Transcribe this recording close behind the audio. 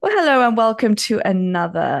Hello and welcome to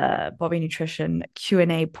another Bobby Nutrition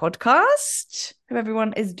Q&A podcast. Hope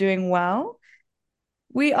everyone is doing well.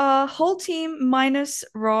 We are whole team minus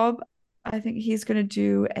Rob. I think he's going to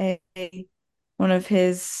do one of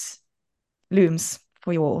his looms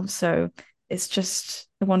for you all. So it's just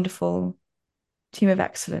a wonderful team of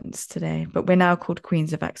excellence today. But we're now called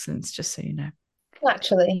Queens of Excellence, just so you know.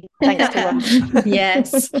 Actually, thanks to Rob.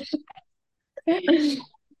 Yes.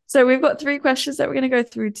 So we've got three questions that we're going to go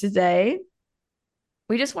through today.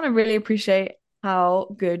 We just want to really appreciate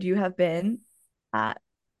how good you have been at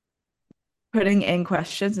putting in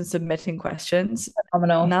questions and submitting questions.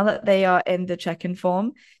 Phenomenal. Now that they are in the check-in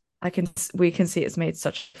form, we can see it's made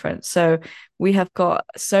such a difference. So we have got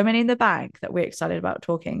so many in the bank that we're excited about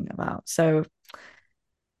talking about. So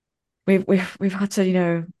we've had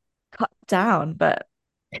to, cut down, but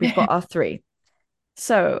we've got our three.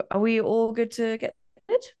 So are we all good to get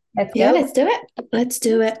started? Let's go. Let's do it. Let's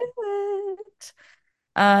do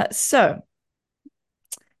it. So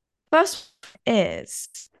first is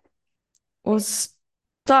we'll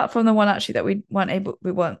start from the one actually that we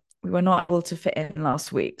were not able to fit in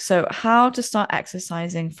last week. So how to start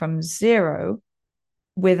exercising from zero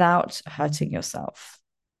without hurting yourself.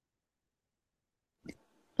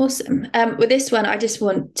 Awesome. With this one, I just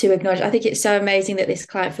want to acknowledge, I think it's so amazing that this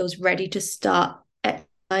client feels ready to start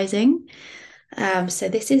exercising. So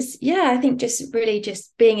this is, I think just really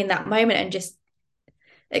just being in that moment and just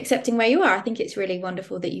accepting where you are. I think it's really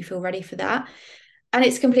wonderful that you feel ready for that. And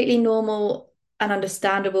it's completely normal and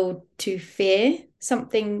understandable to fear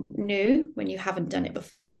something new when you haven't done it before.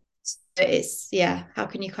 So it's, how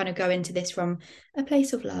can you kind of go into this from a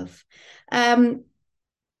place of love? I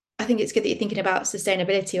think it's good that you're thinking about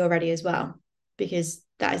sustainability already as well, because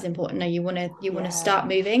that is important. No, you want to start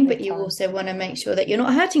moving, but you also want to make sure that you're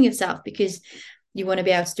not hurting yourself because you want to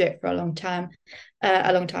be able to do it for a long time.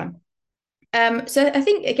 So I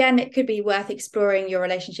think again, it could be worth exploring your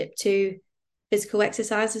relationship to physical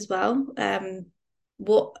exercise as well.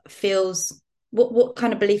 What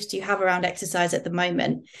kind of beliefs do you have around exercise at the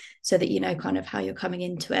moment, so that you know kind of how you're coming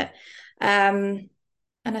into it. And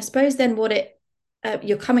I suppose then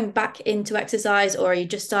you're coming back into exercise, or are you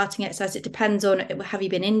just starting exercise? It depends on, have you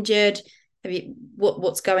been injured?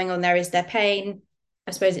 What's going on there? Is there pain?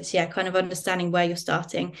 I suppose it's kind of understanding where you're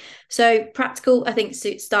starting. So practical, I think,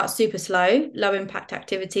 start super slow, low impact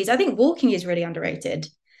activities. I think walking is really underrated.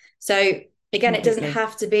 So again, It doesn't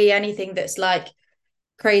have to be anything that's like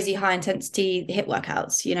crazy high intensity HIIT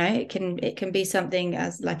workouts. It can be something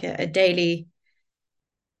as like a daily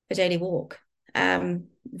walk.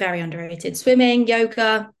 Very underrated. Swimming,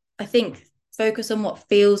 yoga. I think focus on what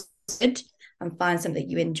feels good and find something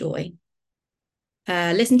you enjoy.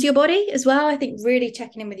 Listen to your body as well. I think really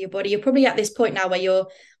checking in with your body. You're probably at this point now where you're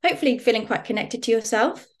hopefully feeling quite connected to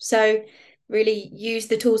yourself. So really use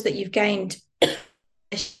the tools that you've gained to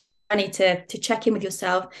check in with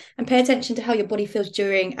yourself and pay attention to how your body feels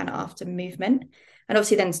during and after movement. And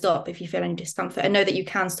obviously then stop if you feel any discomfort, and know that you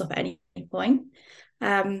can stop at any point.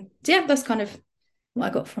 That's kind of what I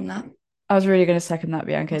got from that. I was really going to second that,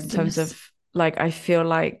 Bianca, in terms of I feel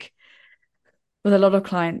like with a lot of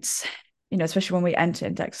clients, especially when we enter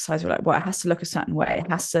into exercise, we're like, well, it has to look a certain way.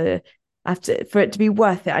 For it to be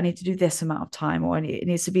worth it, I need to do this amount of time, or it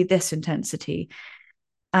needs to be this intensity.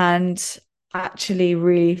 And actually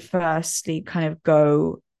really firstly kind of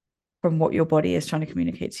go from what your body is trying to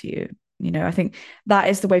communicate to you. I think that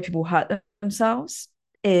is the way people hurt themselves,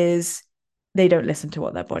 is they don't listen to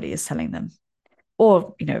what their body is telling them,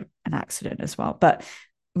 or, an accident as well. But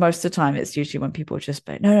most of the time it's usually when people just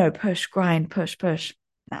say, no, push, grind, push.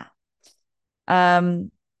 Nah.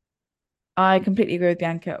 I completely agree with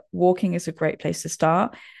Bianca. Walking is a great place to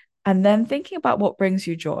start. And then thinking about what brings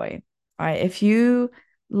you joy, right? If you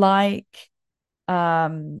like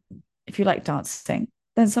dancing,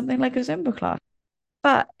 then something like a Zumba class.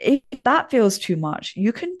 But if that feels too much,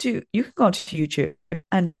 you can go to YouTube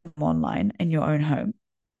and online in your own home.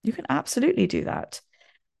 You can absolutely do that.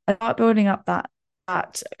 Start building up that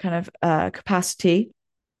kind of capacity,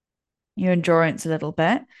 your endurance a little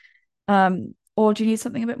bit. Or do you need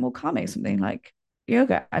something a bit more calming, something like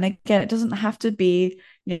yoga? And again, it doesn't have to be,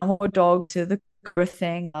 more dog to the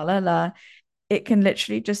thing, la la la. It can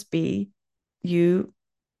literally just be you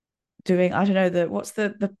doing, I don't know, what's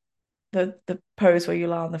the pose where you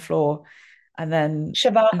lie on the floor and then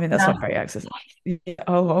Shavasana. I mean that's not very exercise.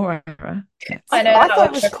 Oh, all right. Yes. I know I thought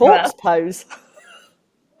it was corpse pose.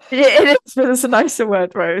 It is, but it's a nicer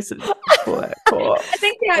word, Rose. I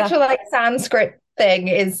think the actual Sanskrit thing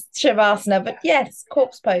is Shavasana, but yes,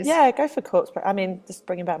 corpse pose. Yeah, go for corpse pose. I mean, just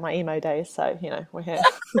bringing back my emo days, so we're here.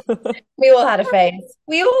 We all had a phase.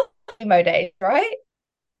 We all had emo days, right?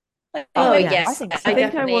 Like, Oh yeah, I yes, think I so. think I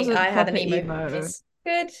definitely wasn't I had an proper emo emo. phase.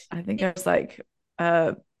 Good. I think I was like,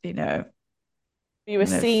 you know, You were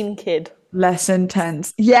kind of scene kid. less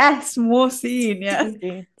intense. Yes, more scene. Yeah.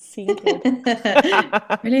 Scene kid.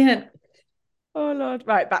 Brilliant. Oh Lord.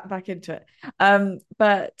 Right, back into it.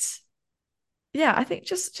 But yeah, I think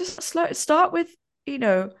just start with,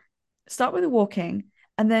 start with the walking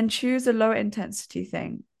and then choose a lower intensity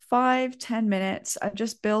thing, 5-10 minutes, and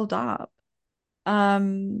just build up.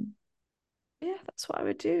 Um, yeah, that's what I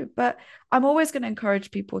would do. But I'm always going to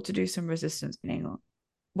encourage people to do some resistance training,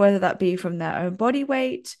 whether that be from their own body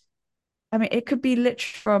weight. I mean, it could be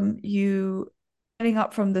literally from you getting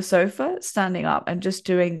up from the sofa, standing up, and just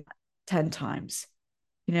doing 10 times.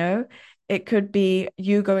 You know, it could be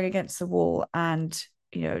you going against the wall and,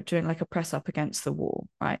 doing like a press up against the wall,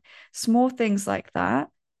 right? Small things like that.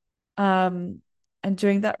 And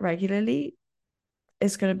doing that regularly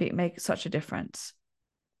is going to make such a difference.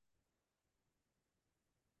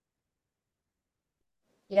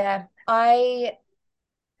 Yeah,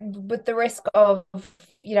 with the risk of,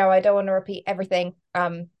 I don't want to repeat everything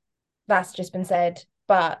that's just been said,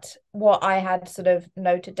 but what I had sort of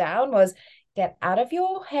noted down was get out of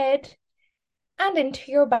your head and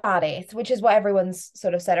into your body, which is what everyone's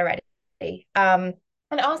sort of said already. And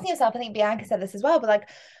asking yourself, I think Bianca said this as well, but like,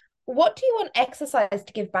 what do you want exercise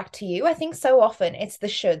to give back to you? I think so often it's the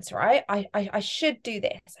shoulds, right? I should do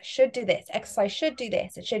this. I should do this. Exercise should do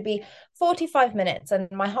this. It should be 45 minutes and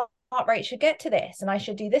my heart rate should get to this and I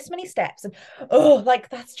should do this many steps. And like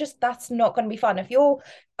that's not going to be fun. If you're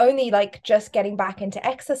only like just getting back into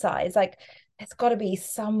exercise, like there's got to be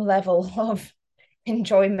some level of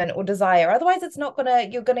enjoyment or desire. Otherwise,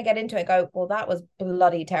 you're gonna get into it and go, well, that was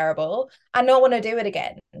bloody terrible. I don't want to do it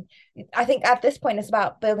again. I think at this point it's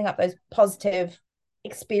about building up those positive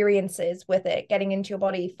experiences with it, getting into your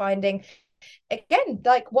body, finding again,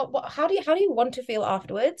 like what how do you want to feel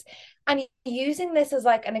afterwards? And using this as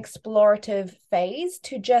like an explorative phase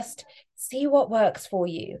to just see what works for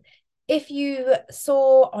you. If you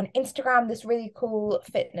saw on Instagram this really cool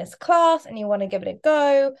fitness class and you want to give it a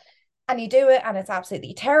go, and you do it and it's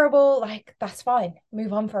absolutely terrible, like that's fine,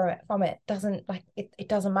 move on from it doesn't like it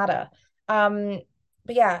doesn't matter. But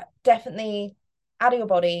yeah, definitely out of your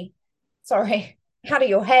body, sorry, out of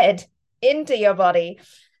your head into your body,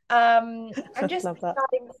 and just Love that.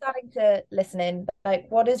 starting to listen in, like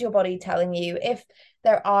what is your body telling you? If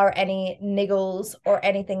there are any niggles or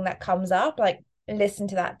anything that comes up, like listen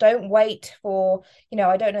to that. Don't wait for,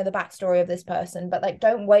 I don't know the backstory of this person, but like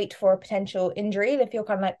don't wait for a potential injury. If you're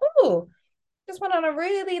kind of like, oh, just went on a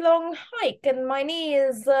really long hike and my knee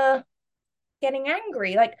is getting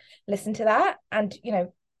angry, like listen to that and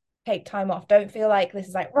take time off. Don't feel like this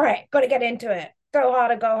is like, right, got to get into it, go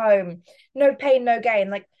hard or go home, no pain no gain.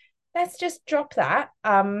 Like let's just drop that,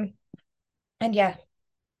 and yeah,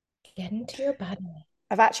 get into your body.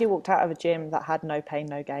 I've actually walked out of a gym that had no pain,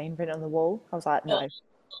 no gain written on the wall. I was like, no.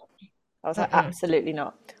 I was like, absolutely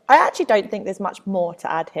not. I actually don't think there's much more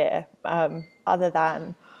to add here, other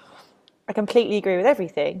than I completely agree with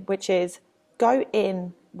everything, which is go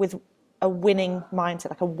in with a winning mindset,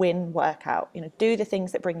 like a win workout. Do the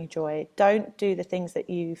things that bring you joy. Don't do the things that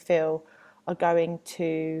you feel are going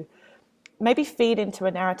to maybe feed into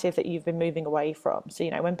a narrative that you've been moving away from. So,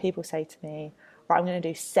 when people say to me, right, I'm going to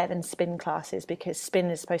do 7 spin classes because spin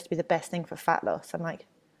is supposed to be the best thing for fat loss. I'm like,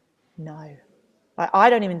 no. Like, I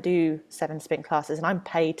don't even do 7 spin classes and I'm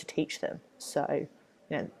paid to teach them. So,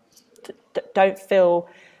 don't feel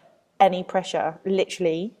any pressure.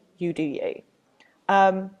 Literally, you do you.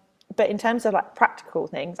 But in terms of like practical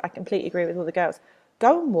things, I completely agree with all the girls.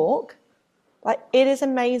 Go and walk. Like, it is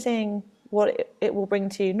amazing what it will bring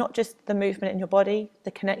to you, not just the movement in your body,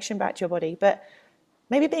 the connection back to your body, but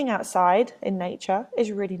maybe being outside in nature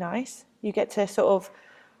is really nice. You get to sort of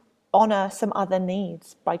honor some other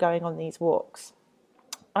needs by going on these walks.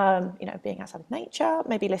 Being outside of nature,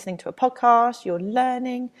 maybe listening to a podcast, you're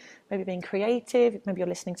learning, maybe being creative, maybe you're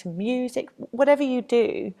listening to music, whatever you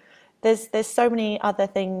do, there's so many other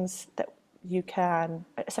things that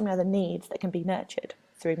so many other needs that can be nurtured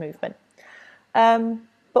through movement.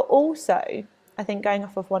 But also, I think going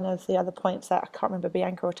off of one of the other points that I can't remember,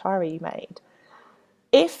 Bianca or Tari, you made,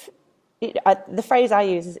 the phrase I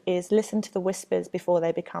use is listen to the whispers before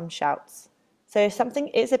they become shouts. So if something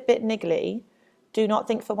is a bit niggly, do not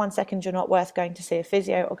think for 1 second you're not worth going to see a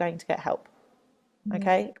physio or going to get help.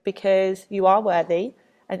 Okay? Because you are worthy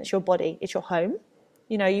and it's your body, it's your home.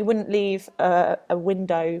 You wouldn't leave a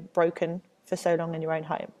window broken for so long in your own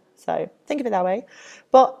home. So think of it that way.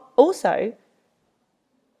 But also,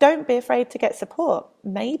 don't be afraid to get support.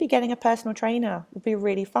 Maybe getting a personal trainer would be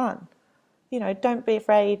really fun. Don't be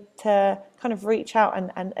afraid to kind of reach out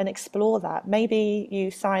and explore that. Maybe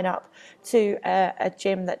you sign up to a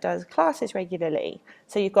gym that does classes regularly,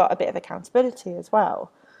 so you've got a bit of accountability as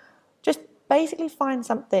well. Just basically find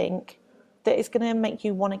something that is going to make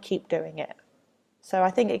you want to keep doing it. So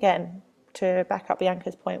I think, again, to back up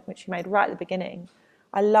Bianca's point, which you made right at the beginning,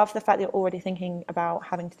 I love the fact that you're already thinking about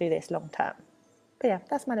having to do this long term. But yeah,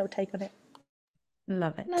 that's my little take on it.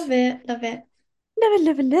 Love it. Love it. Love it. Love it,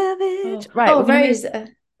 love it, love it. Oh. Right. Rose,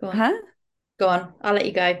 go on. Huh? Go on. I'll let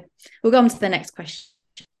you go. We'll go on to the next question.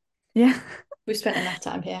 Yeah. We've spent enough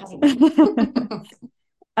time here, haven't we?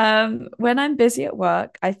 When I'm busy at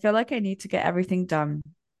work, I feel like I need to get everything done.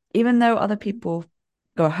 Even though other people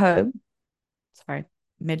go home. Sorry,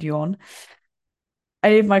 mid yawn.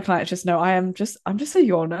 Any of my clients just know I'm just a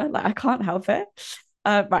yawner. Like I can't help it.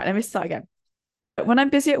 Right, let me start again. When I'm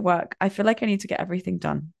busy at work, I feel like I need to get everything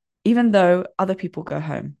done, even though other people go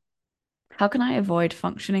home. How can I avoid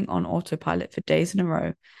functioning on autopilot for days in a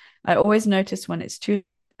row? I always notice when it's too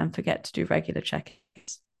and forget to do regular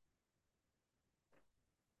check-ins.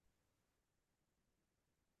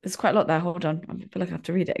 There's quite a lot there. Hold on. I feel like I have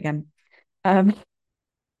to read it again.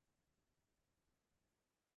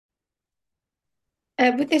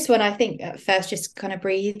 With this one, I think at first just kind of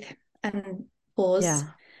breathe and pause.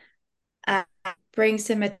 Yeah. Bring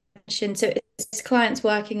some attention. So it's clients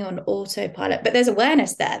working on autopilot, but there's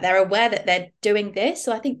awareness there. They're aware that they're doing this.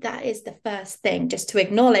 So I think that is the first thing, just to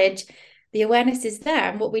acknowledge the awareness is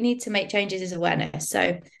there. And what we need to make changes is awareness.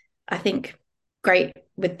 So I think great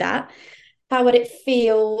with that. How would it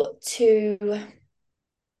feel to,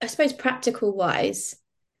 I suppose, practical wise?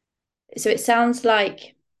 So it sounds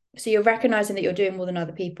like, so you're recognizing that you're doing more than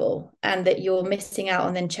other people and that you're missing out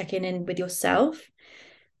on then checking in with yourself.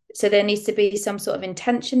 So there needs to be some sort of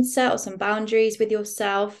intention set or some boundaries with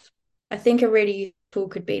yourself. I think a really useful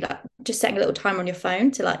could be like just setting a little timer on your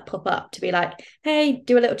phone to like pop up to be like, hey,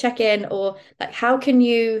 do a little check-in, or like how can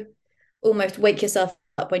you almost wake yourself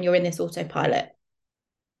up when you're in this autopilot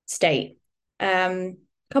state. A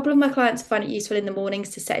couple of my clients find it useful in the mornings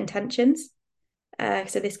to set intentions.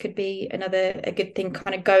 So this could be a good thing,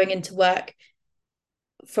 kind of going into work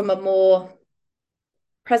from a more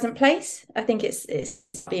present place. I think it's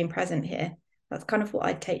being present here. That's kind of what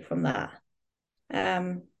I'd take from that.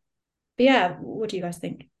 But yeah, what do you guys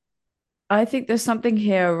think? I think there's something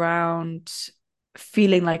here around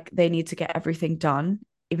feeling like they need to get everything done,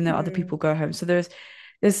 even though other people go home. So there's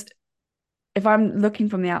if I'm looking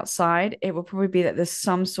from the outside, it will probably be that there's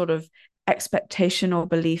some sort of expectation or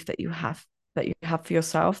belief that you have for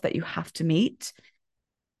yourself that you have to meet.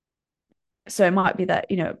 So it might be that,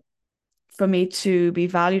 for me to be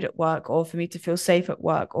valued at work, or for me to feel safe at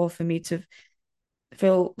work, or for me to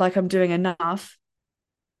feel like I'm doing enough,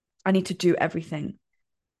 I need to do everything.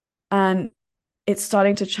 And it's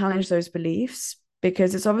starting to challenge those beliefs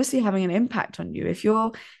because it's obviously having an impact on you. If you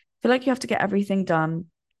feel like you have to get everything done,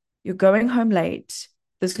 you're going home late,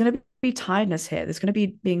 there's going to be tiredness here. There's going to be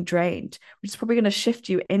being drained, which is probably going to shift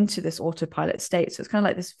you into this autopilot state. So it's kind of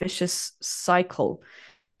like this vicious cycle.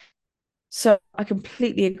 So I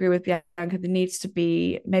completely agree with Bianca. There needs to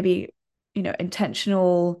be maybe,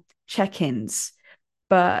 intentional check-ins,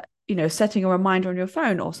 but, setting a reminder on your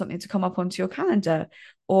phone or something to come up onto your calendar,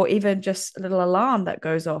 or even just a little alarm that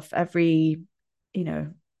goes off every,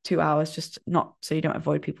 2 hours, just not so you don't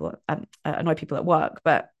annoy people at work.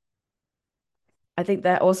 But I think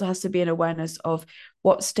there also has to be an awareness of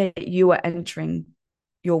what state you are entering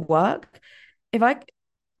your work.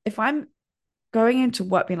 If I'm going into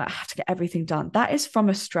work being like, I have to get everything done, that is from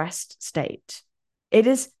a stressed state. It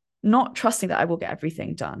is not trusting that I will get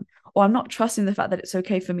everything done, or I'm not trusting the fact that it's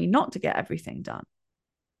okay for me not to get everything done.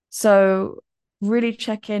 So really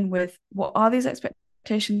check in with what are these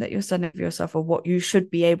expectations that you're setting of yourself, or what you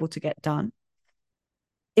should be able to get done.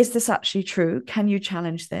 Is this actually true? Can you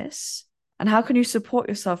challenge this? And how can you support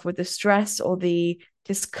yourself with the stress or the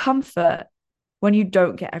discomfort when you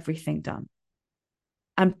don't get everything done?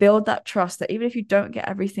 And build that trust that even if you don't get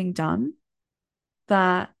everything done,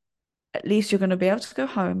 that at least you're going to be able to go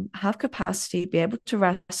home, have capacity, be able to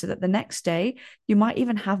rest, so that the next day you might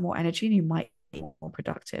even have more energy and you might be more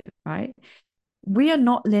productive, right? We are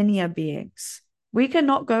not linear beings. We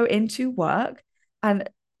cannot go into work and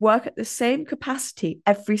work at the same capacity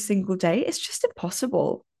every single day. It's just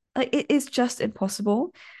impossible. Like, it is just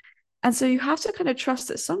impossible. And so you have to kind of trust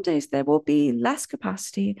that some days there will be less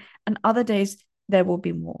capacity and other days there will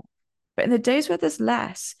be more. But in the days where there's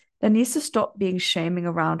less, there needs to stop being shaming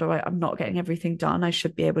around, or I'm not getting everything done. I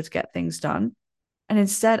should be able to get things done. And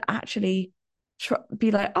instead, actually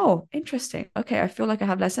be like, oh, interesting. Okay, I feel like I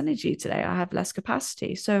have less energy today. I have less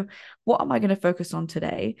capacity. So, what am I going to focus on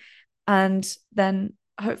today? And then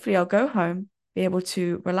hopefully, I'll go home, be able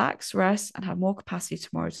to relax, rest, and have more capacity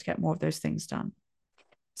tomorrow to get more of those things done.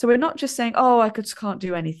 So, we're not just saying, oh, I just can't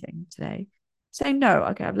do anything today. Saying, no,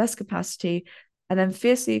 okay, I have less capacity. And then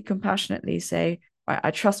fiercely, compassionately say, right,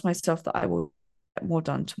 I trust myself that I will get more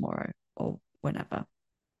done tomorrow or whenever.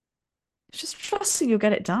 It's just trusting you'll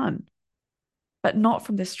get it done, but not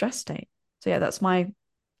from this stress state. So yeah, that's my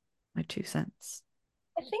 2 cents.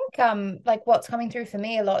 I think like what's coming through for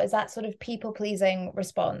me a lot is that sort of people pleasing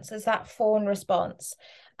response, is that fawn response.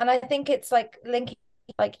 And I think it's like linking,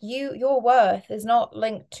 like your worth is not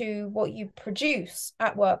linked to what you produce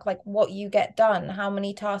at work, like what you get done, how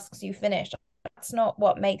many tasks you finish. That's not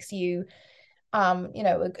what makes you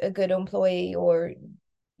a good employee, or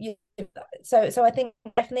you. So I think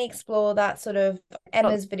definitely explore that sort of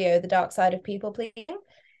Emma's video, The Dark Side of People Pleasing.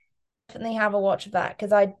 Definitely have a watch of that,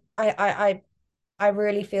 because I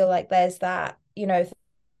really feel like there's that,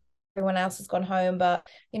 everyone else has gone home, but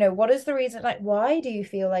what is the reason, like why do you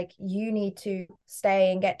feel like you need to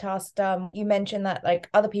stay and get tasks done? You mentioned that like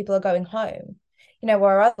other people are going home,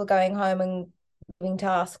 where other people are going home and doing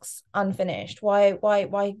tasks unfinished. Why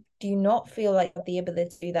do you not feel like you have the ability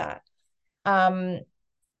to do that?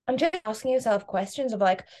 I'm just asking yourself questions of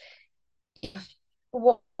like,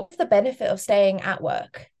 what's the benefit of staying at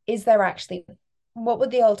work? Is there actually, what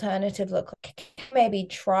would the alternative look like? Maybe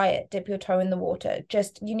try it, dip your toe in the water.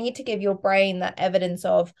 Just, you need to give your brain that evidence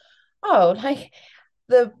of, oh, like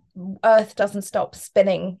the earth doesn't stop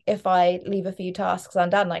spinning if I leave a few tasks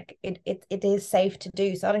undone. Like it is safe to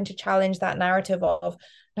do. Starting to challenge that narrative of,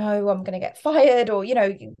 no, I'm going to get fired, or,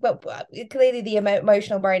 well, clearly the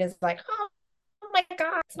emotional brain is like, oh my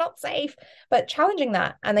God, it's not safe. But challenging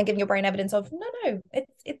that and then giving your brain evidence of, no,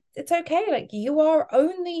 it's okay. Like, you are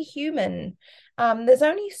only human. There's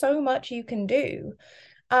only so much you can do.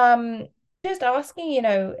 Just asking,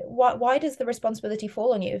 why does the responsibility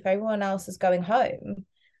fall on you if everyone else is going home?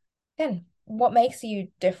 Again, what makes you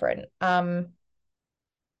different? Have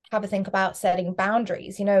a think about setting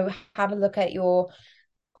boundaries, have a look at your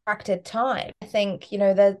contracted time. I think,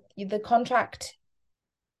 the contract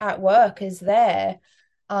at work is there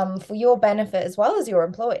for your benefit as well as your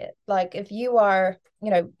employer. Like, if you are,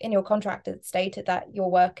 in your contract it's stated that your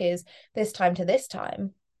work is this time to this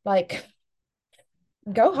time, like,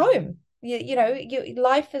 go home.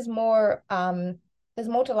 Life is more, there's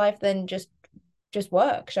more to life than just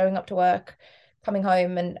work, showing up to work, coming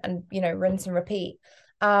home, and rinse and repeat.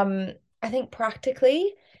 I think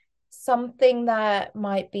practically something that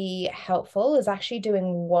might be helpful is actually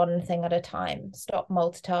doing one thing at a time. Stop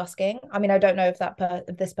multitasking. I mean, I don't know if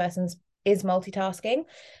this person's is multitasking,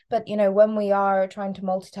 but when we are trying to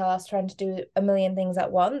multitask, trying to do a million things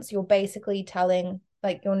at once, you're basically telling,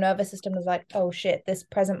 like, your nervous system is like, oh shit, this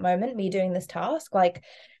present moment, me doing this task, like,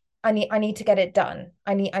 I need to get it done.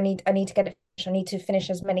 I need to get it finished. I need to finish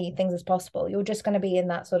as many things as possible. You're just going to be in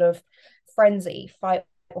that sort of frenzy, fight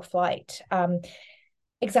or flight.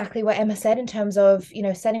 Exactly what Emma said in terms of,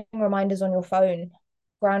 setting reminders on your phone,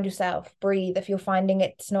 ground yourself, breathe if you're finding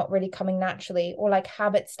it's not really coming naturally, or like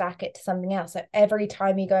habit stack it to something else. So every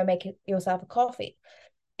time you go make yourself a coffee,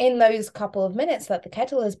 in those couple of minutes that the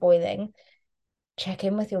kettle is boiling, check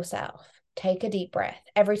in with yourself, take a deep breath.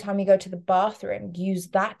 Every time you go to the bathroom, use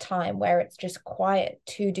that time where it's just quiet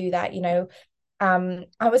to do that.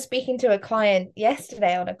 I was speaking to a client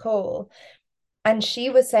yesterday on a call, and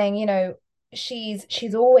she was saying,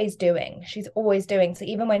 she's always doing. So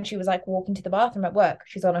even when she was like walking to the bathroom at work,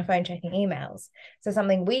 she's on her phone checking emails. So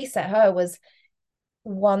something we set her was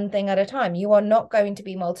one thing at a time. You are not going to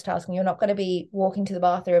be multitasking. You're not going to be walking to the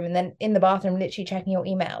bathroom and then in the bathroom literally checking your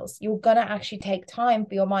emails. You're going to actually take time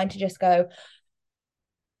for your mind to just go,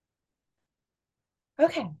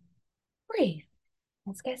 okay, breathe.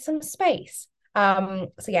 Let's get some space. So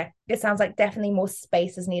yeah, it sounds like definitely more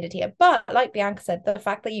space is needed here. But like Bianca said, the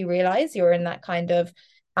fact that you realize you're in that kind of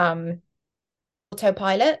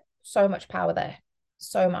autopilot, so much power there.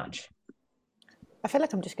 So much. I feel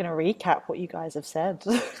like I'm just going to recap what you guys have said,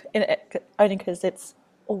 only because it's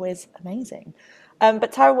always amazing.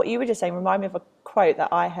 But Tara, what you were just saying remind me of a quote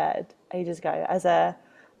that I heard ages ago as a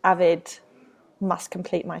avid must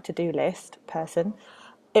complete my to-do list person.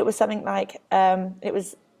 It was something like, it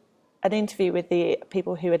was an interview with the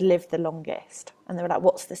people who had lived the longest, and they were like,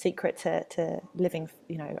 what's the secret to living,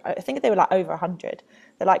 I think they were like over 100.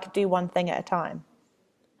 They're like, do one thing at a time.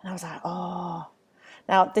 And I was like, oh,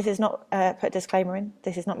 Now, this is not, put a disclaimer in,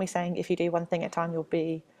 this is not me saying if you do one thing at a time, you'll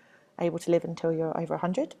be able to live until you're over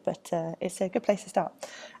 100, but it's a good place to start.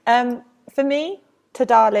 For me,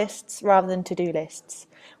 to-do lists rather than to-do lists.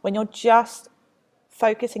 When you're just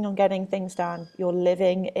focusing on getting things done, you're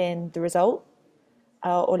living in the result,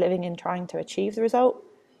 or living in trying to achieve the result.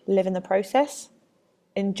 Live in the process,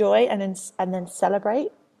 enjoy, and then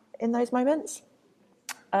celebrate in those moments.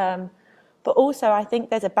 But also, I think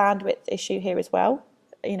there's a bandwidth issue here as well.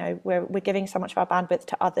 You know, we're giving so much of our bandwidth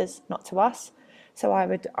to others, not to us. So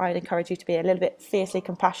I'd encourage you to be a little bit fiercely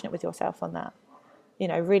compassionate with yourself on that. You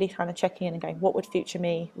know, really kind of checking in and going, what would future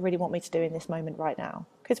me really want me to do in this moment right now?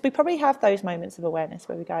 Because we probably have those moments of awareness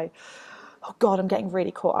where we go, oh God, I'm getting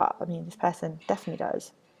really caught up. I mean, this person definitely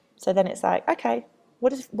does. So then it's like, okay,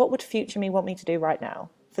 what would future me want me to do right now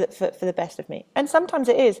for the best of me? And sometimes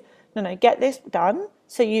it is, no, get this done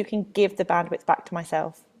so you can give the bandwidth back to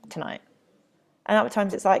myself tonight. And other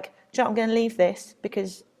times it's like, you know, I'm going to leave this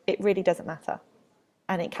because it really doesn't matter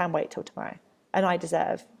and it can wait till tomorrow. And I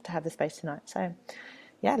deserve to have the space tonight. So,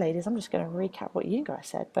 yeah, ladies, I'm just going to recap what you guys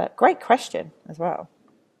said. But great question as well.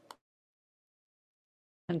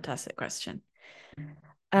 Fantastic question.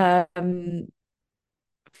 Fab.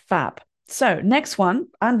 So next one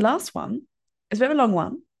and last one is a bit of a long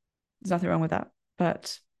one. There's nothing wrong with that,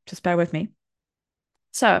 but just bear with me.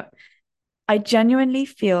 So I genuinely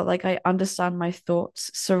feel like I understand my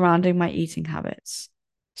thoughts surrounding my eating habits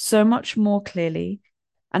so much more clearly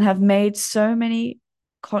and have made so many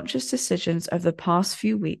conscious decisions over the past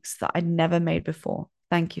few weeks that I'd never made before.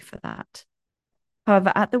 Thank you for that.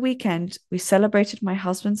 However, at the weekend, we celebrated my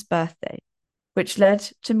husband's birthday, which led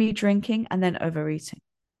to me drinking and then overeating.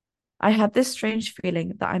 I had this strange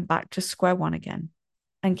feeling that I'm back to square one again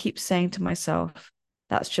and keep saying to myself,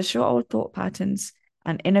 that's just your old thought patterns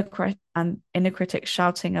and inner critic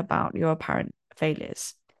shouting about your apparent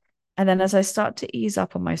failures. And then as I start to ease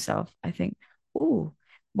up on myself, I think, ooh,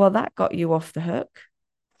 well, that got you off the hook.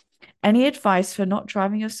 Any advice for not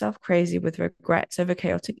driving yourself crazy with regrets over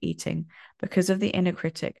chaotic eating because that inner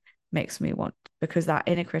critic makes me want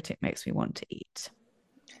to eat.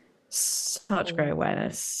 Such great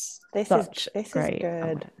awareness. This is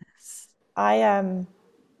good. Awareness.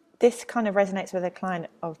 This kind of resonates with a client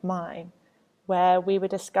of mine where we were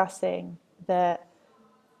discussing that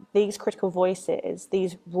these critical voices,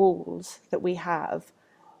 these rules that we have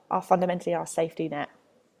are fundamentally our safety net.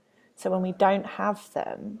 So when we don't have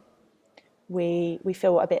them, we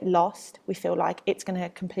feel a bit lost. We feel like it's going to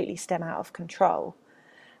completely stem out of control.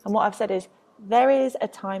 And what I've said is there is a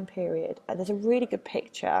time period, and there's a really good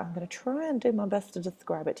picture. I'm going to try and do my best to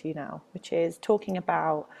describe it to you now, which is talking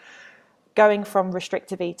about going from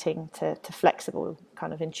restrictive eating to flexible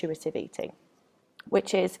kind of intuitive eating,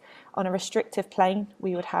 which is on a restrictive plane,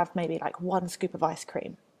 we would have maybe like one scoop of ice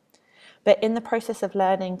cream. But in the process of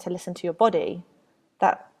learning to listen to your body,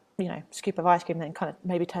 that, you know, scoop of ice cream then kind of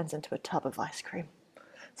maybe turns into a tub of ice cream.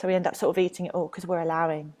 So we end up sort of eating it all because we're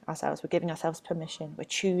allowing ourselves, we're giving ourselves permission, we're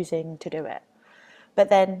choosing to do it. But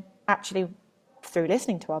then actually through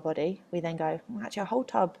listening to our body, we then go, well, actually a whole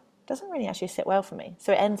tub doesn't really actually sit well for me.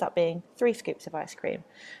 So it ends up being 3 scoops of ice cream.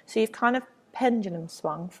 So you've kind of pendulum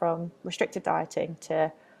swung from restrictive dieting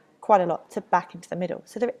to quite a lot to back into the middle.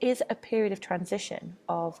 So there is a period of transition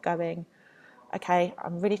of going, okay,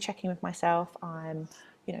 I'm really checking with myself, I'm,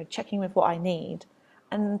 you know, checking with what I need.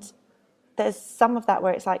 And there's some of that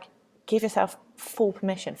where it's like, give yourself full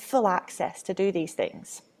permission, full access to do these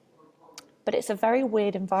things. But it's a very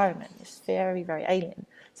weird environment. It's very, very alien.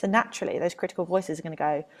 So naturally, those critical voices are going to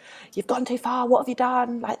go, you've gone too far, what have you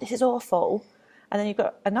done? Like, this is awful. And then you've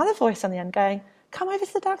got another voice on the end going, come over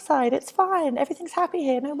to the dark side, it's fine, everything's happy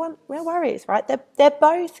here, no worries, right? They're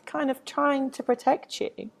both kind of trying to protect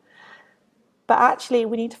you. But actually,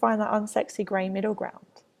 we need to find that unsexy grey middle ground.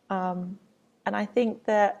 And I think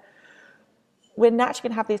that we're naturally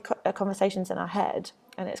going to have these conversations in our head,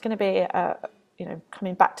 and it's going to be,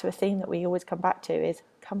 coming back to a theme that we always come back to is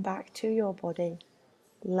come back to your body.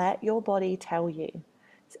 Let your body tell you.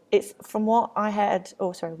 It's from what I heard,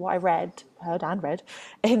 what I heard and read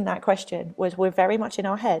in that question was we're very much in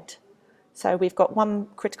our head. So we've got one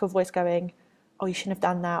critical voice going, oh, you shouldn't have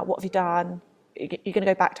done that. What have you done? You're going to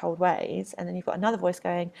go back to old ways. And then you've got another voice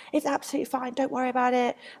going, it's absolutely fine. Don't worry about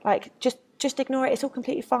it. Like, just ignore it. It's all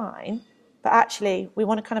completely fine. But actually, we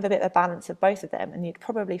want a kind of a bit of a balance of both of them. And you'd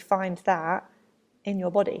probably find that in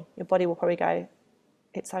your body. Your body will probably go,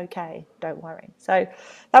 it's okay, don't worry. So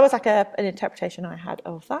that was like an interpretation I had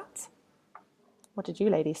of that. What did you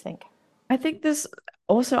ladies think? I think there's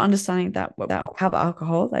also understanding that have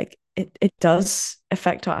alcohol, like it does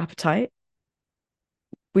affect our appetite.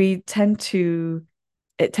 We tend to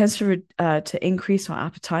it tends to increase our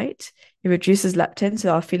appetite. It reduces leptin,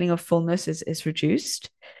 so our feeling of fullness is reduced.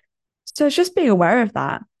 So it's just being aware of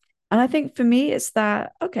that. And I think for me, it's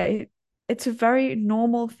that, okay, it's a very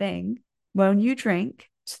normal thing when you drink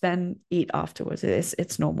to then eat afterwards.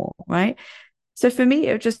 It's normal, right? So for me,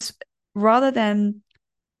 it just, rather than,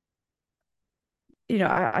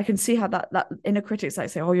 I can see how that inner critics like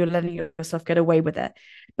say, oh, you're letting yourself get away with it.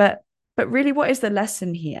 But really, what is the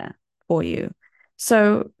lesson here for you?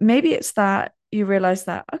 So maybe it's that you realize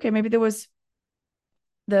that, okay, maybe there was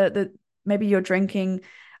maybe you're drinking,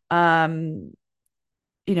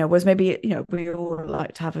 was maybe, we all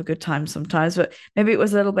like to have a good time sometimes, but maybe it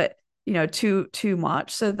was a little bit, too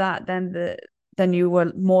much, so that then you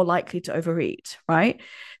were more likely to overeat, right?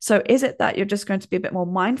 So is it that you're just going to be a bit more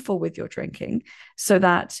mindful with your drinking so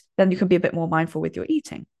that then you can be a bit more mindful with your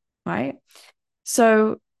eating, right?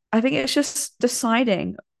 So I think it's just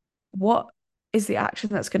deciding what is the action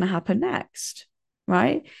that's going to happen next,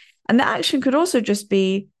 right? And the action could also just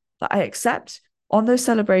be that I accept on those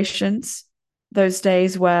celebrations, those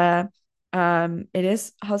days where it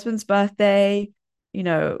is husband's birthday,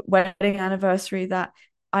 wedding anniversary, that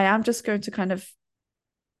I am just going to kind of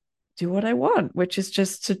do what I want, which is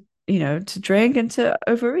just to drink and to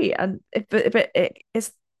overeat. And if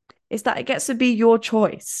it's that it gets to be your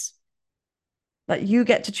choice, that you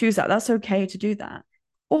get to choose that. That's okay to do that.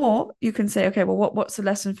 Or you can say, okay, well, what's the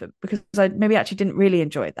lesson for, because I maybe actually didn't really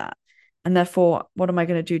enjoy that. And therefore, what am I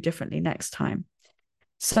going to do differently next time?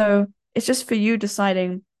 So it's just for you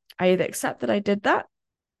deciding, I either accept that I did that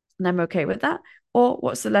and I'm okay with that, or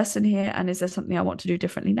what's the lesson here? And is there something I want to do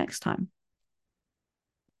differently next time?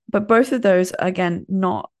 But both of those, again,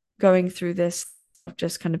 not going through this,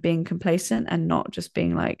 just kind of being complacent and not just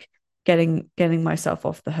being like getting myself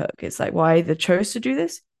off the hook. It's like, well, I either chose to do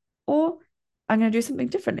this or I'm going to do something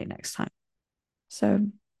differently next time. So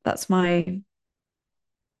that's my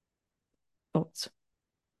thoughts.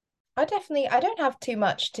 I don't have too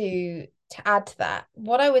much to add to that.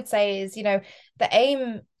 What I would say is,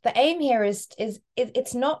 the aim here is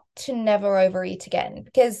it's not to never overeat again,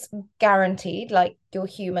 because guaranteed, like, you're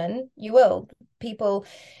human, you will. People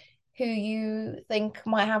who you think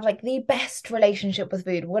might have like the best relationship with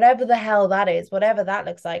food, whatever the hell that is, whatever that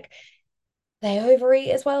looks like, they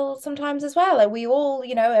overeat as well sometimes as well. And we all,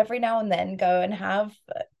 every now and then go and have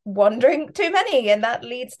one drink too many, and that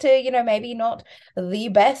leads to, maybe not the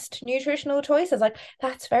best nutritional choices. Like,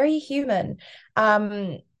 that's very human.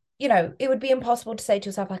 It would be impossible to say to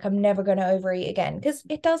yourself, like, I'm never going to overeat again, because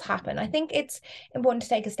it does happen. I think it's important to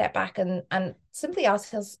take a step back and simply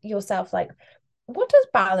ask yourself, like, what does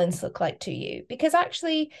balance look like to you? Because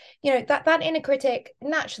actually, that inner critic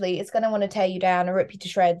naturally is going to want to tear you down and rip you to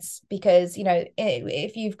shreds, because,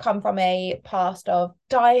 if you've come from a past of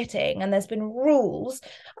dieting and there's been rules,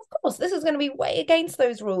 of course, this is going to be way against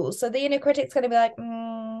those rules. So the inner critic's going to be like,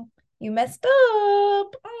 you messed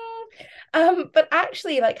up. But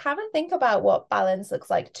actually, like, have a think about what balance looks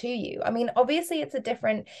like to you. I mean, obviously, it's a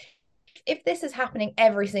different, if this is happening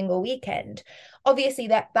every single weekend, obviously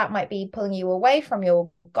that might be pulling you away from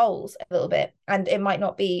your goals a little bit, and it might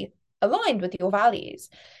not be aligned with your values.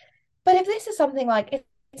 But if this is something like,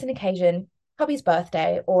 it's an occasion, hubby's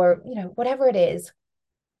birthday, or whatever it is,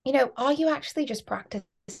 are you actually just practicing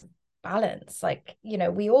balance? Like,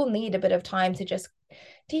 we all need a bit of time to just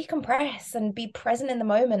decompress and be present in the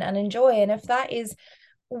moment and enjoy. And if that is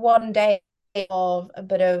one day of a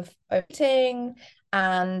bit of eating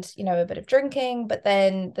and a bit of drinking, but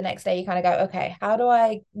then the next day you kind of go, okay, how do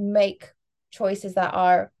I make choices that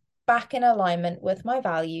are back in alignment with my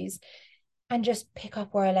values, and just pick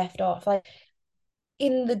up where I left off? Like,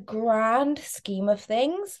 in the grand scheme of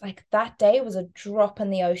things, like, that day was a drop in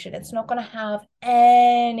the ocean. It's not going to have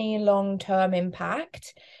any long-term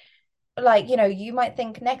impact. Like, you might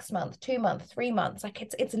think next month, 2 months, 3 months, like,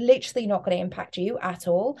 it's literally not going to impact you at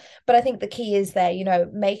all. But I think the key is there,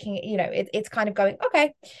 making it, it's kind of going,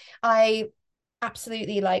 okay, I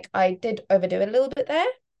absolutely, like, I did overdo it a little bit there,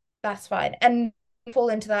 that's fine, and fall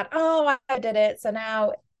into that, oh, I did it, so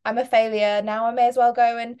now I'm a failure, now I may as well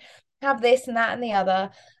go and have this and that and the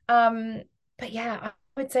other. But yeah, I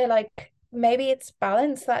would say, like, maybe it's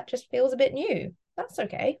balance that just feels a bit new. That's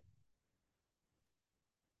okay.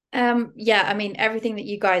 Yeah, I mean, everything that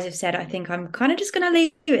you guys have said, I think I'm kind of just going to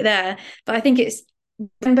leave it there. But I think it's,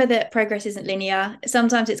 remember that progress isn't linear.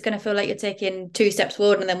 Sometimes it's going to feel like you're taking 2 steps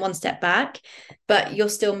forward and then 1 step back, but you're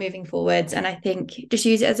still moving forwards. And I think just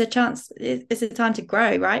use it as a chance. It's a time to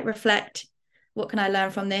grow, right? Reflect. What can I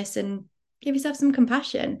learn from this? And give yourself some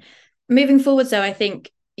compassion. Moving forwards, though, I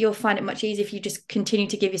think you'll find it much easier if you just continue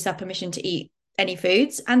to give yourself permission to eat any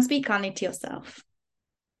foods and speak kindly to yourself.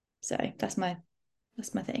 So that's my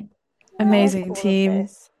thing. Amazing team.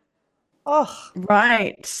 Oh,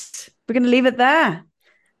 right. We're going to leave it there.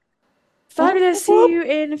 Fabulous. See you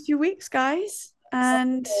in a few weeks, guys.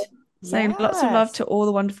 And sending lots of love to all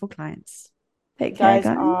the wonderful clients. Take care, guys.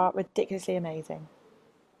 You guys are ridiculously amazing.